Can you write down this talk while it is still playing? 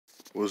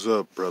What's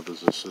up,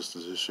 brothers and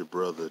sisters? It's your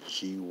brother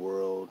G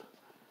World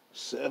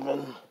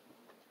 7_D.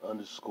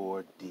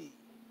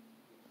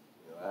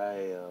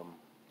 I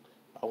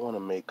want to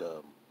make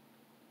a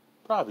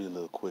probably a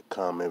little quick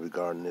comment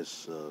regarding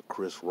this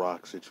Chris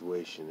Rock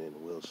situation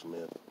and Will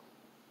Smith.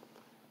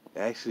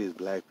 Actually, as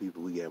black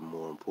people, we got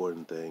more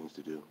important things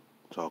to do,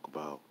 talk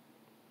about,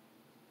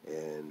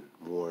 and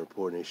more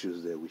important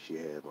issues that we should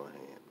have on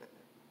hand, man.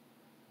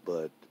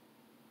 But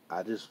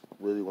I just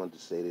really want to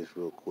say this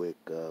real quick.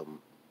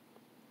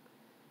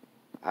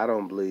 I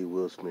don't believe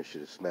Will Smith should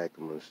have smacked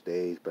him on the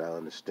stage, but I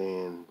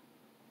understand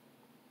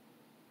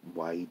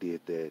why he did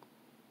that.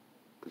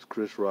 Because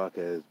Chris Rock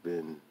has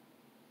been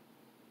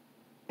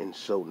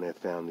insulting that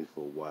family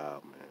for a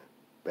while, man.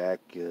 Back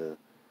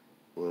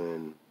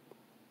when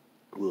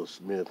Will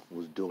Smith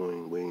was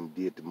doing, when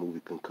he did the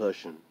movie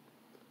Concussion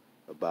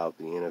about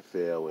the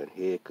NFL and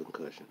head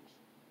concussions,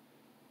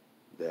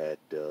 that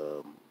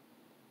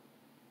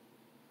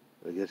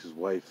I guess his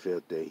wife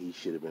felt that he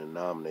should have been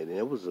nominated. And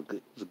it was a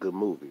good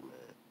movie, man,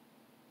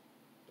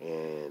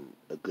 and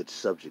a good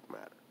subject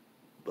matter.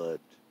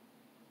 But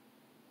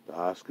the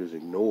Oscars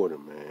ignored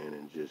him, man,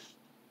 and just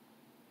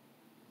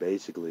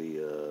basically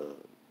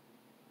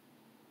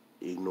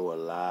ignored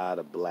a lot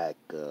of black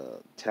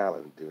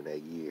talent during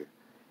that year.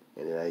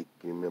 And then I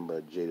can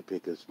remember Jada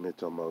Pinkett Smith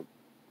talking about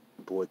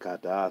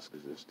boycott the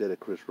Oscars instead of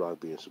Chris Rock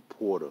being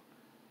supportive.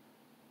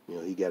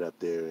 He got up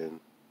there and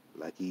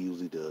like he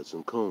usually does,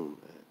 some coon,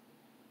 man.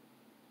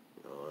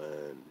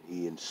 And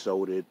he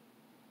insulted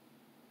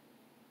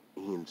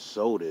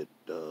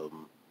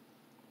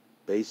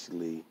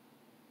basically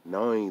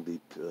not only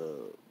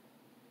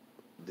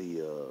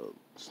the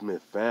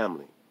Smith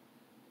family,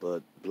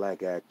 but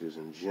black actors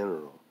in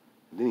general.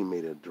 And then he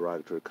made a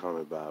derogatory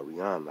comment about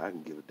Rihanna. I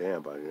can give a damn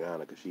about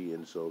Rihanna because she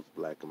insults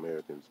black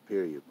Americans,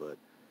 period. But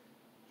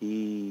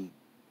he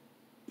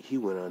he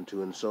went on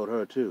to insult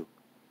her too.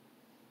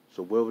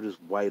 So where was this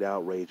white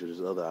outrage or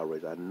this other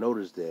outrage? I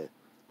noticed that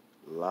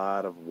a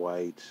lot of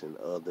whites and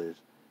others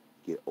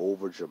get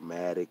over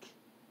dramatic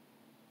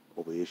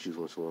over issues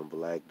when someone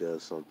black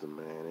does something,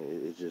 man.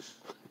 It's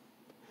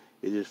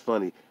just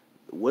funny.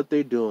 What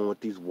they're doing with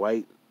this is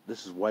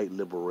white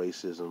liberal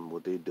racism.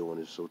 What they're doing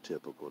is so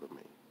typical to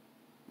me,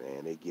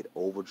 man. They get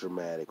over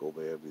dramatic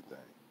over everything,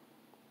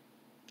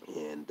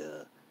 and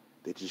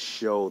they just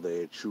show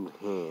their true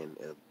hand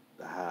of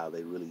how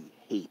they really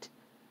hate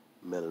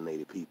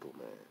melanated people,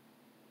 man.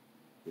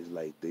 It's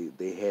like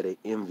they had an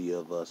envy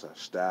of us, our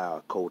style,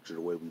 our culture,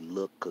 the way we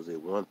look, because they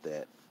want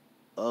that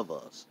of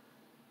us,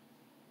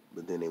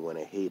 but then they want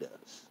to hate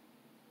us.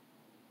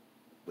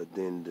 But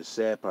then the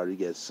sad part, you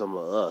get some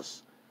of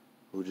us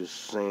who just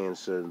saying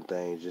certain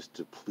things just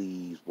to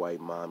please white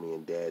mommy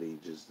and daddy,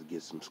 just to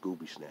get some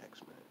Scooby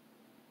snacks,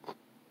 man.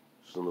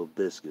 Some little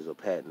biscuits or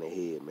pat in their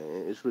head,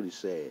 man. It's really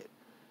sad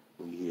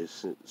when you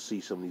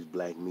see some of these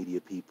black media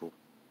people.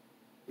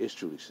 It's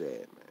truly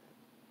sad, man.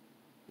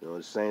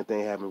 The same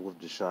thing happened with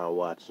Deshaun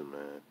Watson,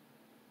 man.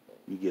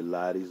 You get a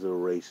lot of these little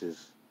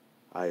racists.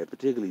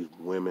 Particularly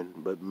women,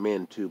 but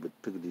men too, but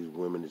particularly these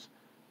women is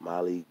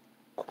Molly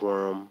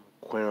Quorum,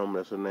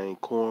 that's her name,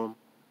 Quorum.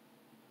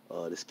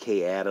 This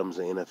Kay Adams,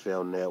 the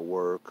NFL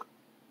Network.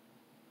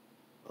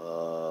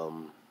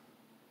 Um,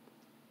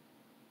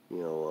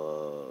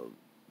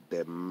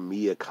 that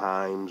Mia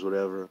Kimes,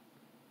 whatever.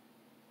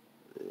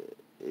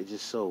 It's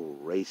just so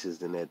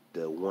racist. And that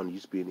one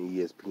used to be in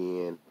the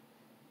ESPN,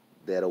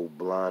 that old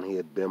blonde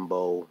haired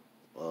bimbo,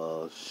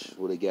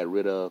 who they got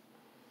rid of.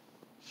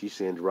 She's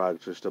saying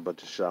derogatory stuff about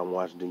Deshaun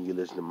Washington. You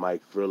listen to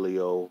Mike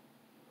Furlio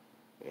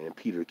and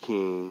Peter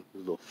King,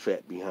 his little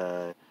fat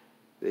behind.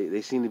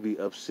 They seem to be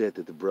upset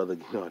that the brother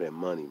getting all that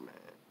money,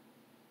 man.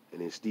 And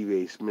then Steve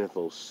A. Smith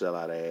will sell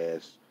out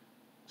ass,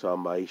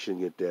 talking about he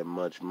shouldn't get that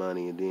much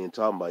money, and then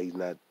talking about he's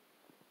not,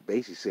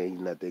 basically saying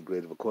he's not that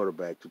great of a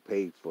quarterback to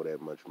pay for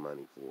that much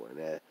money for.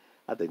 And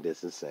I think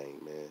that's insane,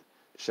 man.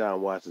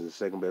 Deshaun Watson is the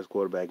second best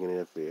quarterback in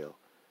the NFL,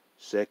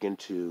 second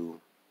to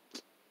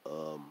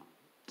um,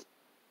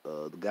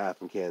 the guy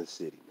from Kansas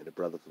City, man, the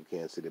brother from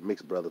Kansas City, the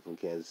mixed brother from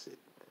Kansas City.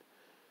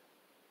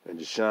 And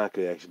Deshaun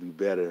could actually be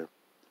better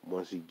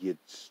once he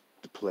gets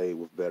to play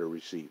with better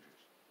receivers.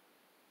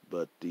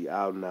 But the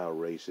out and out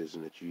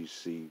racism that you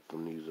see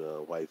from these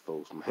white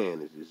folks,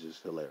 man, is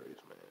just hilarious,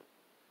 man.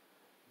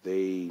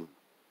 They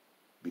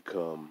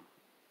become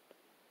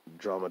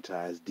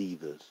dramatized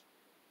divas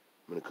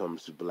when it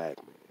comes to black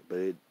men.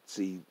 But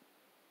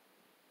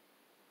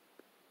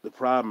the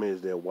problem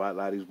is that a lot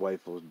of these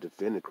white folks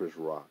defending Chris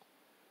Rock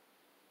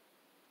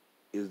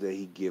is that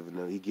he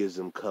gives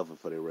them cover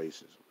for their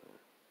racism. Man.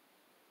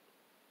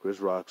 Chris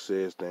Rock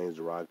says things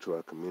derogatory to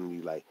our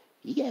community like,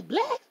 you got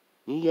blacks,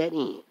 you got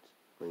ends.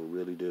 I mean,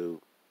 really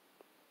do.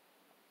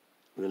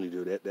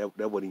 That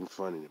wasn't even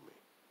funny to me.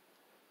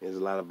 There's a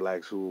lot of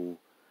blacks who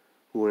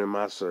are in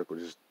my circle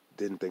just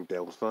didn't think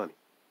that was funny.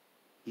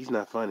 He's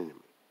not funny to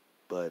me.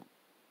 But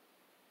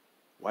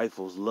white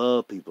folks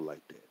love people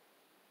like that.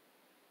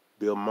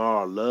 Bill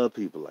Maher love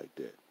people like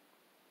that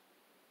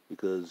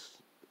because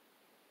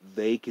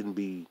they can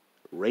be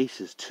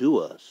racist to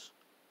us,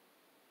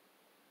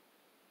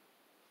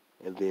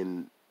 and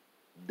then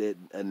that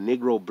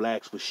Negro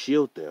blacks would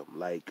shield them,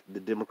 like the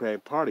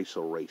Democratic Party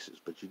so racist.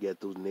 But you get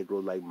those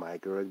Negroes like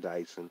Mike Eric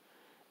Dyson,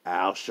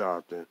 Al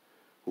Sharpton,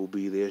 who'll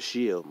be their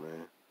shield,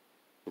 man,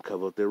 and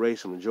cover up their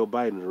racism. And Joe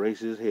Biden is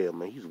racist as hell,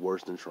 man. He's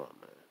worse than Trump,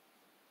 man.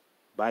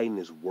 Biden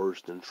is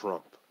worse than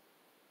Trump.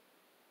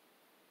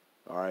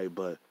 All right,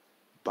 but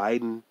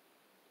Biden,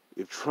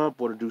 if Trump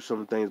were to do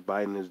some things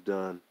Biden has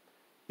done,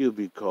 he'll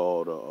be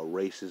called a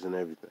racist and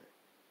everything.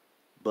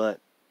 But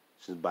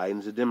since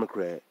Biden's a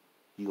Democrat,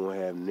 you're going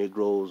to have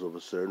Negroes of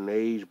a certain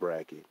age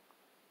bracket,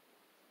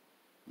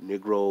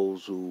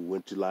 Negroes who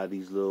went to a lot of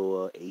these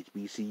little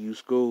HBCU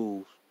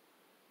schools,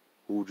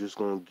 who are just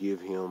going to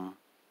give him,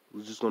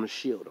 who's just going to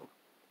shield him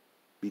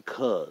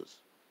because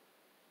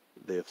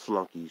they're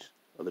flunkies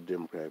of the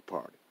Democratic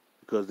Party,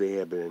 because they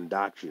have been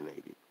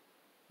indoctrinated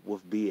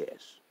with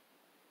BS.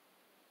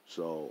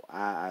 So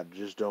I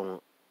just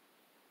don't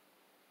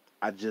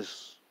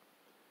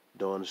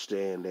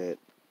understand that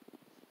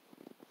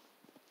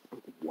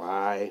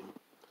why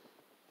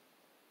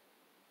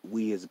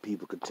we as a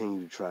people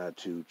continue to try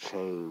to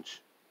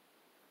change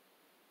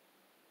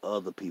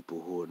other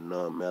people who are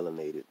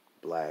non-melanated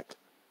black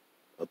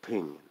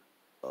opinion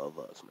of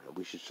us, man.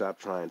 We should stop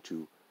trying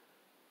to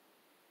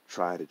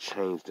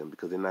change them,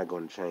 because they're not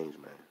going to change,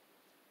 man.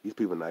 These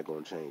people are not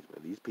going to change,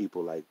 man. These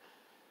people, like,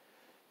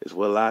 it's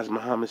what Elijah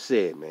Muhammad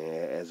said,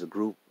 man, as a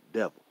group,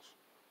 devils.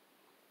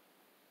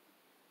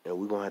 And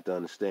we're going to have to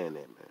understand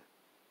that, man.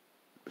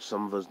 But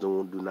some of us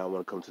do not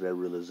want to come to that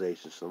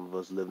realization. Some of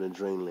us live in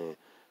dreamland.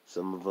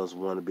 Some of us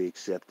want to be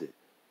accepted.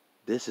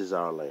 This is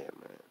our land,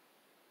 man.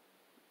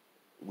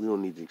 We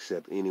don't need to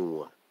accept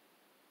anyone.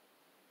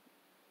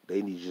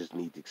 They just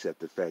need to accept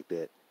the fact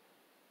that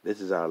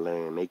this is our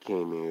land. They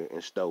came here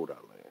and stole our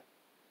land.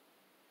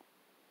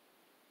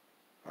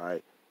 All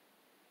right?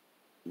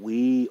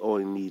 We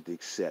only need to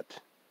accept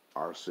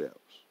ourselves.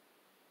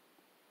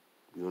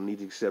 We don't need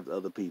to accept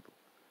other people,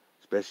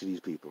 especially these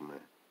people, man.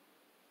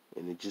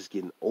 And they're just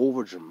getting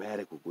over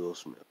dramatic with Will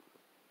Smith.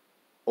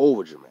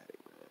 Over dramatic,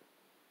 man.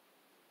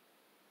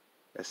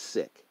 That's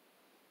sick.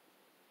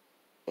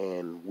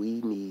 And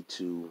we need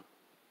to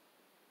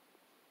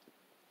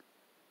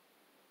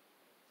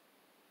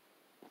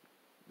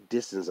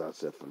distance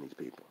ourselves from these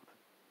people.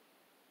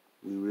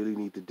 We really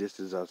need to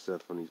distance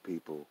ourselves from these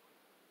people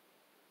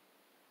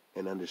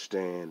and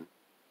understand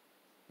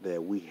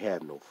that we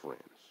have no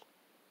friends.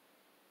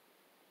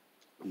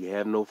 We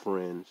have no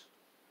friends.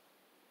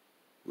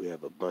 We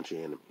have a bunch of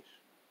enemies.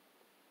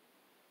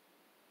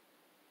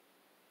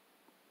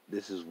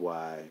 This is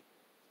why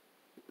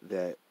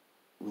that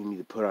we need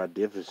to put our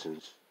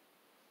differences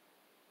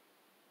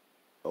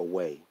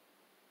away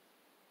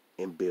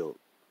and build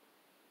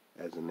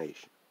as a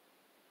nation.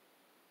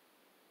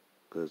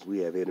 Because we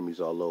have enemies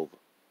all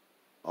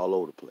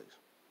over the place.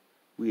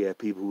 We have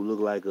people who look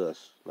like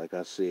us. Like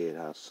I said,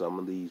 how some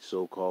of these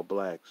so-called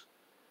blacks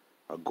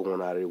are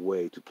going out of their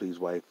way to please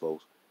white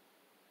folks.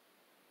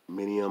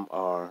 Many of them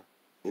are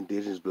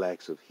indigenous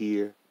blacks of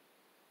here.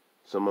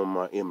 Some of them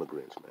are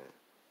immigrants, man.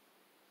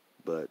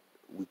 But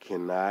we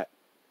cannot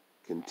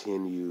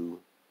continue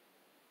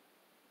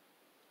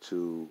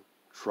to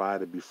try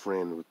to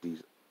befriend with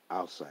these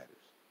outsiders,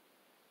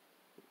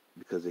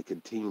 because they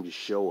continue to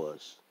show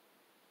us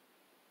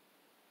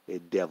their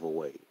devil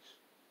ways.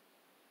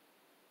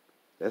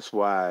 That's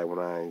why when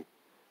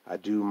I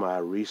do my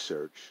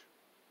research,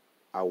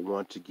 I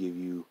want to give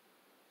you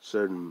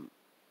certain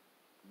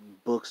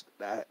books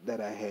that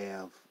I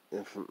have,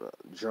 and from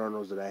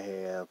journals that I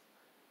have,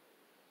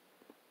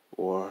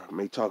 or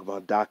may talk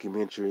about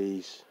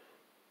documentaries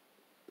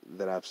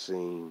that I've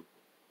seen,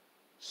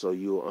 so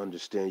you'll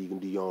understand. You can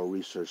do your own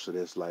research. So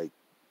that's like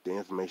the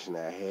information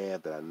that I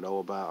have, that I know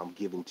about, I'm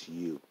giving to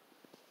you.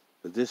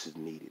 But this is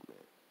needed,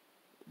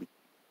 man.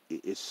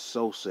 It's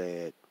so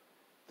sad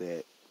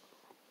that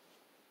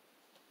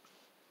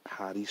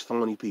how these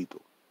phony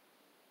people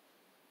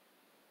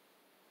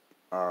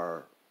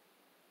are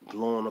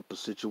blowing up a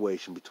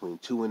situation between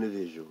two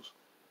individuals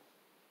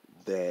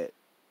that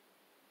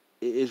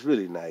it's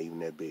really not even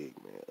that big,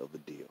 man, of a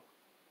deal.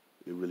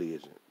 It really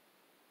isn't.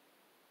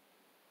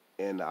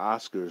 And the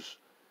Oscars,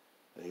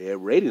 their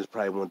ratings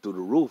probably went through the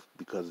roof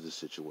because of the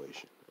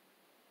situation.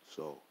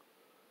 So,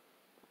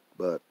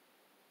 but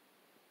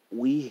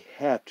we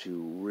have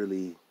to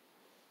really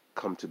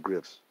come to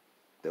grips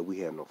that we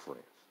have no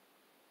friends.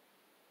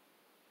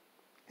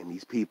 And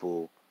these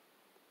people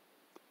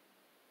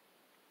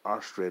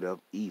are straight up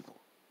evil.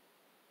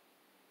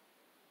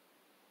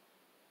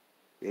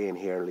 They're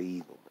inherently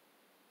evil.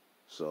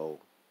 So,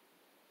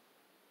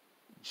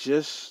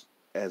 just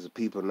as a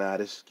people now,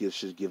 this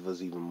should give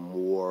us even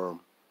more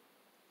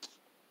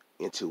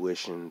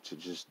intuition to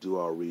just do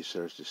our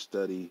research, to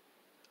study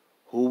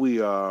who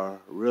we are,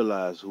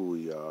 realize who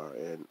we are,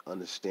 and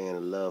understand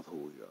and love who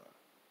we are.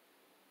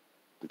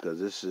 Because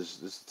this is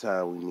the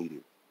time we need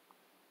it.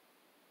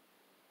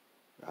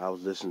 I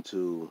was listening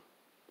to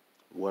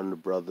one of the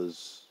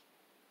brothers,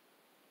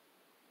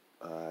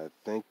 I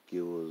think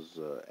it was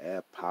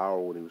Ab Power,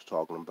 when he was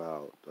talking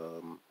about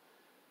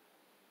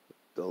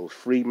those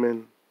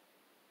Freeman,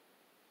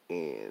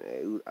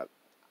 and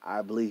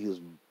I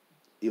believe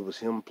it was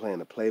him playing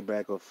the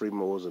playback of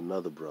Freeman, or was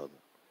another brother.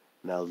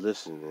 And I was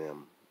listening to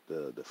them,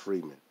 the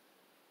Freeman.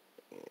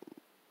 And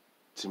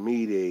to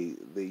me,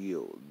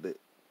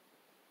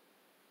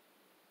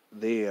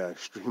 they are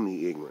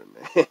extremely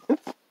ignorant, man,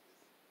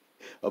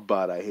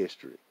 about our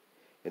history,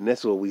 and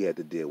that's what we had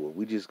to deal with.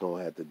 We just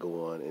gonna have to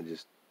go on and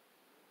just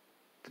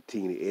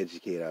continue to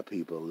educate our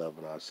people and love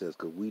on ourselves,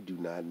 because we do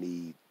not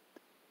need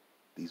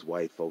these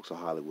white folks of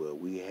Hollywood.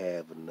 We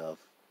have enough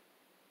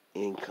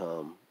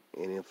income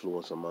and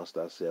influence amongst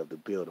ourselves to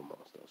build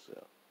amongst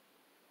ourselves.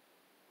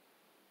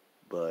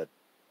 But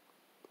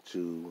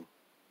to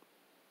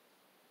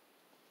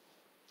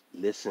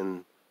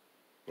listen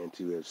and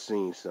to have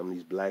seen some of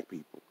these black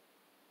people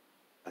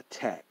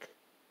attack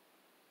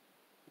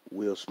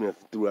Will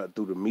Smith through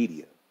the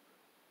media,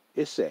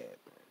 it's sad,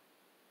 man,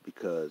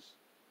 because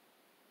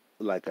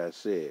like I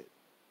said,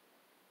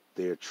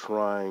 they're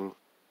trying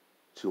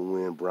to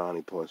win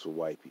brownie points with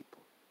white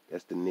people.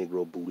 That's the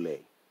Negro Boule.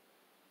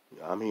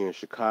 I'm here in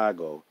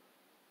Chicago.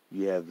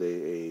 You have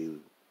a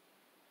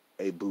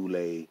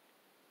Boule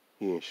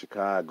here in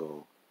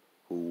Chicago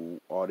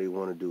who all they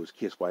want to do is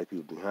kiss white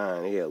people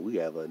behind. Hell, we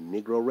have a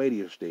Negro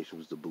radio station,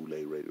 which is the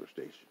Boule radio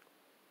station.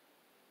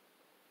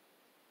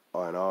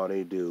 And all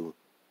they do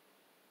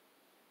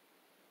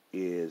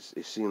is,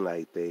 it seems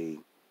like they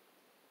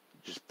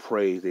just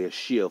praise their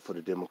shield for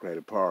the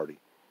Democratic Party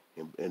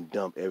and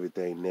dump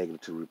everything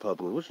negative to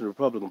Republicans, which the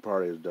Republican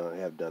Party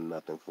have done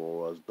nothing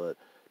for us, but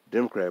the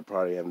Democratic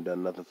Party haven't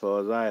done nothing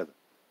for us either.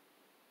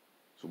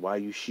 So why are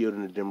you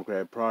shielding the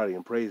Democratic Party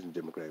and praising the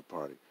Democratic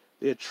Party?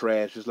 They're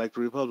trash just like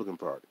the Republican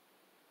Party.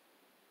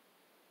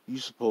 You're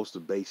supposed to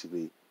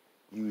basically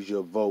use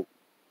your vote,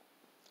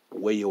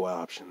 weigh your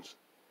options,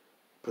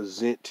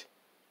 present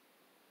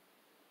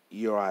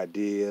your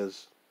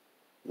ideas,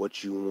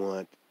 what you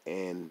want,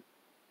 and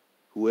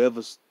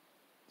whoever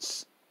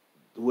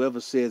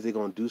says they're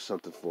going to do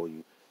something for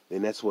you,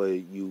 then that's where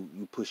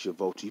you push your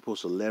vote. You're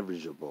supposed to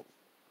leverage your vote.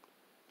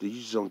 You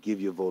just don't give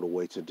your vote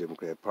away to the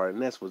Democratic Party.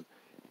 And that's what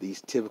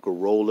these typical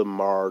Roland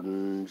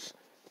Martins,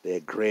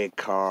 that Greg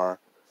Carr,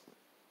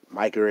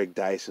 Mike Eric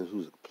Dyson,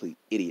 who's a complete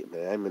idiot,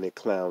 man. I mean, they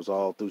clowns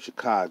all through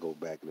Chicago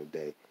back in the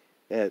day.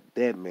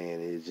 That man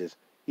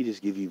he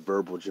just give you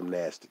verbal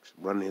gymnastics,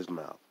 running his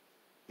mouth,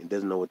 and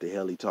doesn't know what the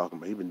hell he's talking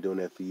about. He's been doing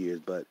that for years,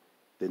 but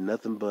they're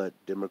nothing but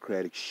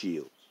Democratic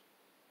shields.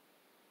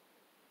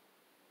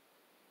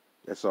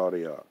 That's all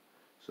they are.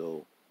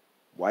 So,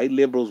 white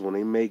liberals, when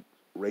they make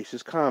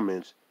racist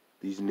comments,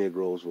 these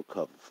Negroes will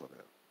cover for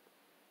them.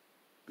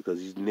 Because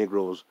these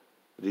Negroes,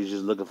 they're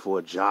just looking for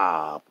a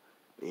job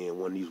in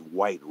one of these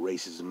white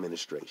racist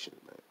administrations,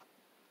 man.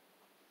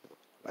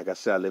 Like I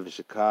said, I live in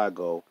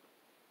Chicago,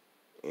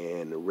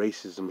 and the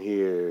racism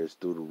here is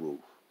through the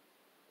roof.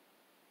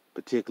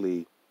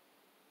 Particularly,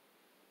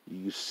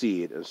 you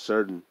see it in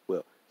certain,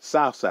 well,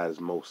 South Side is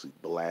mostly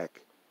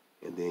black,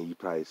 and then you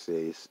probably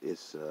say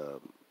it's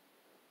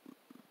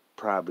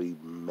probably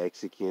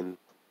Mexican.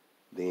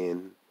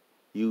 Then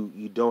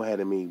you don't have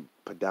any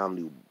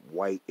predominantly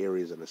white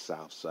areas on the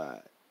South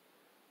Side.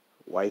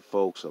 White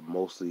folks are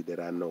mostly, that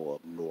I know,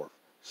 up north.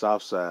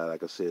 South Side,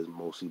 like I said, is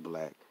mostly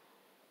black.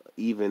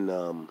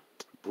 Even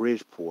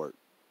Bridgeport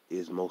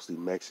is mostly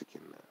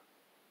Mexican now.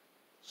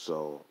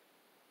 So,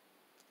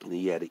 and then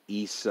you have the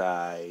East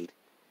Side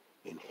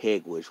and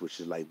Headwich, which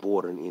is like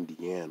bordering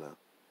Indiana.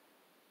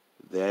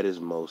 That is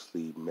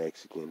mostly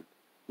Mexican.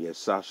 Yeah,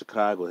 South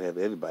Chicago have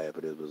everybody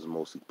up there, but it's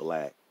mostly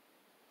black.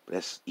 But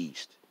that's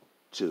East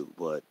too.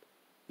 But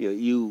you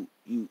know,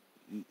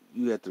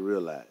 you have to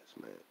realize,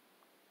 man.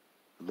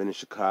 I've been in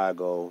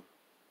Chicago.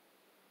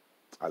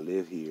 I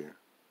live here,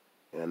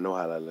 and I know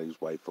how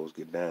these white folks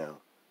get down.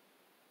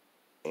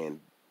 And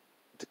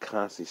to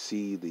constantly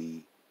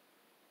see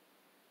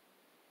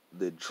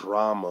the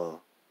drama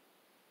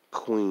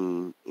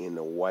queen in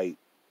the white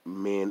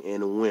men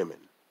and the women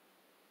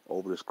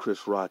over this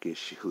Chris Rock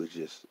issue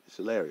is it's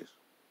hilarious.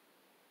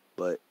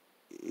 But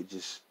it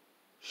just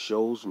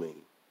shows me,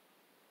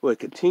 well, it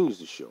continues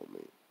to show me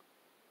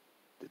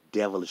the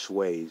devilish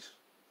ways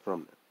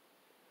from them.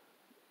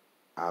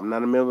 I'm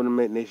not a member of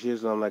the Nation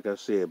Islam, like I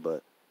said,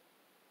 but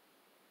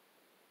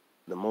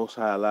the Most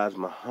High Elijah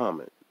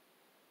Muhammad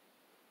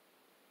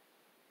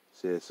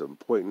said some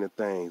poignant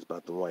things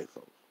about the white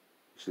folks.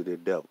 He said they're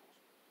devils.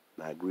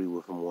 And I agree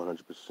with him 100%.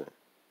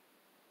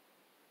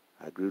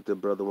 I agree with that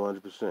brother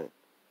 100%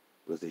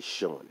 because they're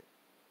showing it.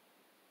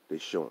 They're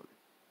showing it.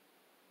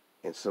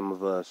 And some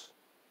of us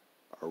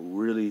are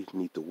really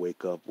need to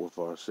wake up with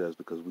ourselves,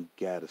 because we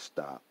gotta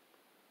stop.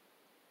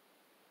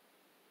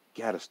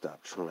 Gotta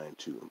stop trying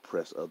to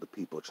impress other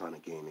people, trying to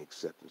gain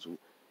acceptance.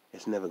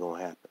 It's never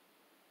gonna happen.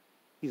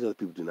 These other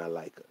people do not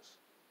like us.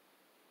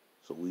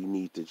 So we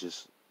need to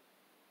just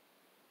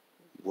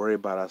worry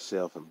about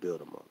ourselves and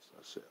build amongst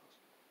ourselves.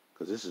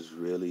 Because this is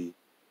really,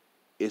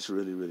 it's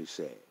really, really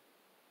sad.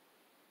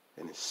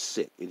 And it's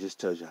sick. It just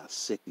tells you how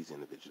sick these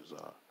individuals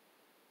are.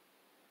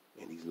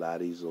 And a lot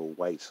of these little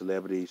white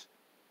celebrities,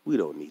 we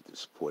don't need to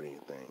support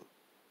anything.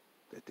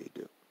 that they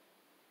do.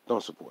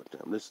 Don't support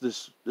them. Let's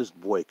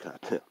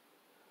boycott them.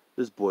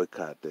 Let's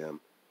boycott them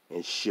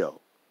and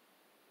show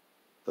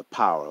the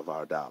power of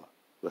our dollar.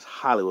 Because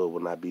Hollywood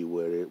would not be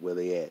where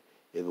they at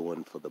if it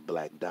wasn't for the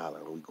black dollar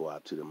and we go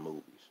out to the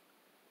movies.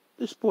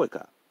 Let's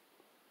boycott.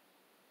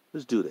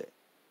 Let's do that.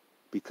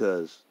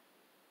 Because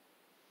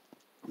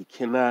we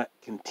cannot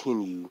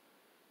continue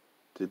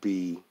to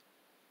be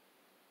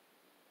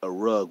a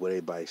rug where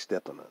everybody's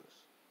stepping on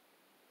us.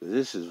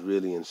 This is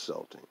really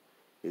insulting.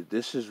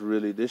 This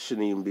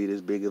shouldn't even be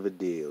this big of a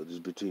deal.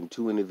 Just between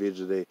two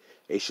individuals,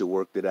 they should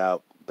work it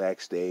out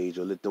backstage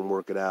or let them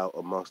work it out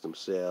amongst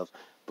themselves.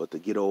 But to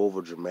get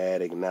over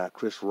dramatic, now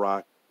Chris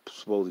Rock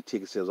supposedly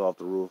ticket sales off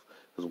the roof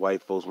because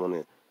white folks want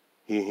to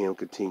hear him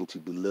continue to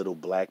belittle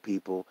black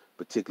people,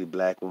 particularly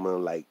black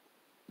women, like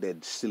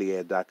that silly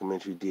ass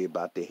documentary did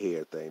about the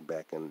hair thing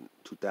back in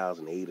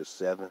 2008 or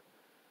 7.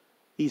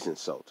 He's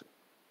insulting.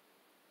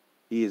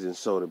 He has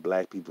insulted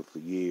black people for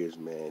years,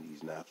 man.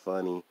 He's not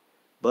funny,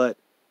 but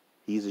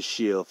he's a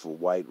shield for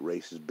white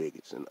racist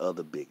bigots and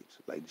other bigots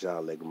like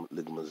John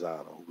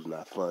Leguizamo, who's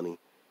not funny,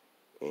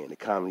 and the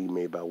comedy he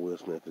made about Will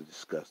Smith is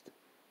disgusting.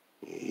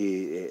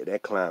 That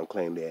clown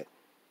claimed that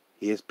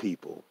his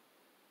people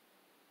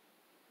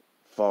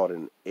fought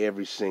in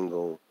every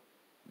single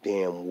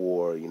damn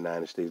war in the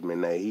United States,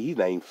 man. Now, he's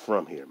not even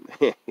from here,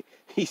 man.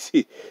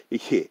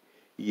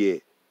 Yeah,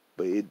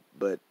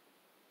 but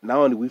not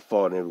only we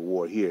fought in every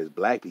war here as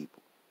black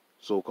people,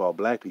 so-called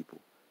black people,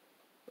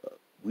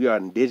 we are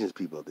indigenous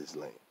people of this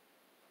land,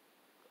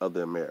 of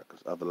the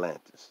Americas, of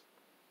Atlantis.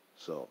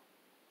 So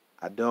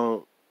I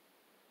don't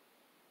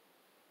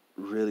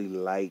really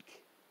like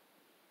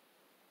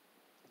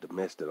the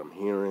mess that I'm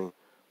hearing,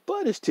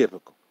 but it's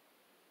typical.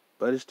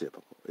 It's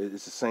the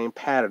same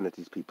pattern that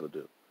these people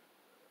do.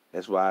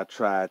 That's why I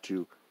try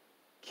to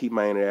keep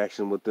my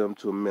interaction with them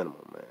to a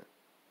minimum, man.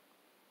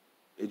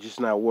 It's just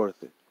not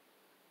worth it.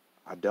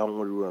 I don't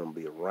want to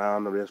be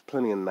around them. There's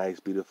plenty of nice,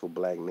 beautiful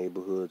black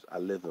neighborhoods. I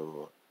live in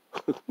one.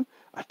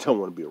 I don't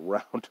want to be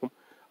around them.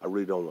 I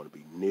really don't want to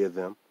be near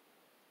them.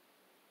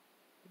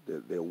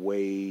 Their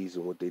ways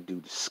and what they do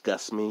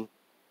disgust me.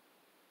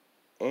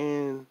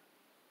 And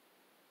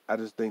I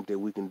just think that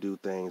we can do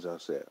things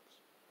ourselves.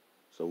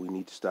 So we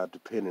need to stop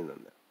depending on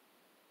them.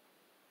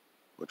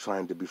 We're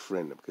trying to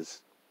befriend them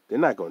because they're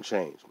not going to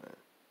change, man.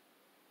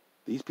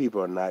 These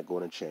people are not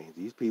going to change.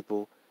 These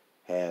people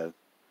have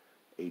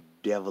a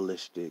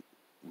devilistic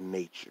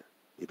nature.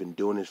 They've been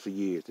doing this for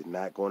years. They're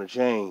not going to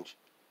change.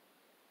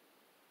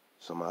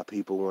 Some of our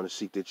people want to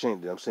seek their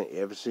change. I'm saying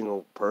every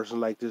single person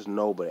like this,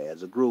 no, but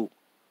as a group,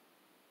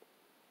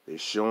 they're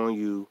showing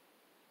you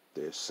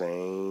their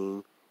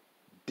same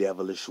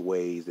devilish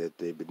ways that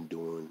they've been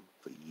doing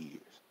for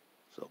years.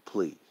 So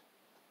please,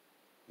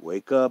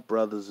 wake up,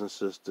 brothers and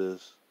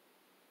sisters.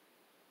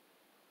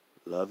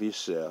 Love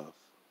yourself.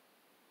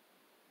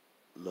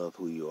 Love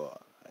who you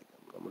are.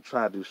 I'm going to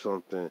try to do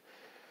something,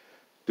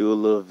 do a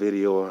little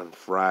video on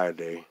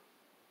Friday,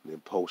 then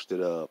post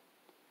it up.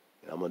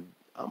 And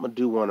I'm gonna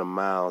do one of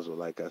Miles, or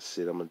like I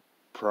said, I'm going to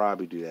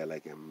probably do that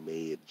like in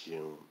May or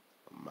June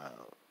of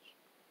Miles.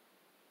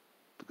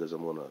 Because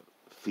I'm going to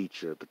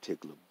feature a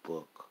particular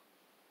book.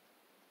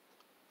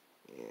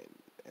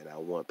 And I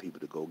want people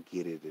to go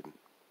get it and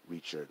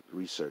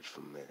research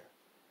from there.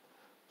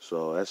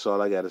 So that's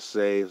all I got to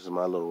say. This is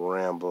my little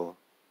ramble.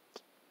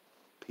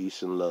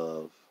 Peace and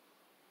love.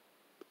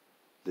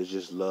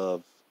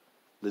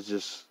 Let's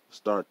just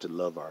start to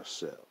love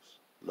ourselves.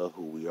 Love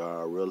who we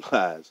are.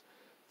 Realize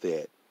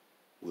that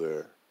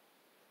we're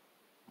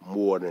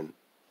more than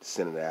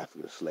descendant of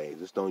African slaves.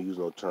 Just don't use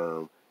no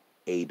term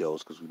ADOS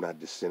because we're not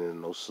descendant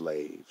of no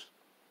slaves.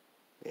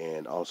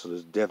 And also,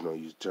 there's definitely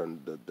use the term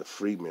the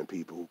freedmen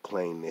people who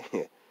claim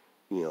that,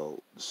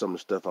 some of the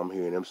stuff I'm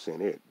hearing them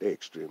saying, they're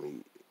extremely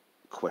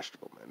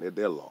questionable, man.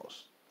 They're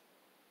lost.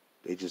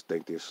 They just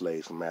think they're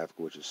slaves from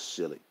Africa, which is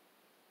silly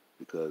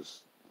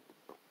because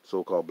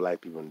so-called black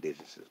people are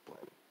indigenous to this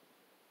planet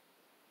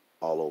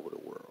all over the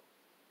world.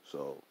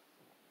 So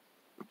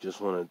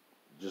just want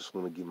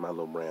to give my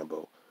little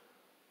ramble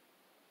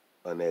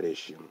on that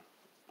issue.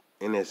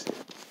 And that's it.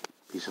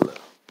 Peace and love.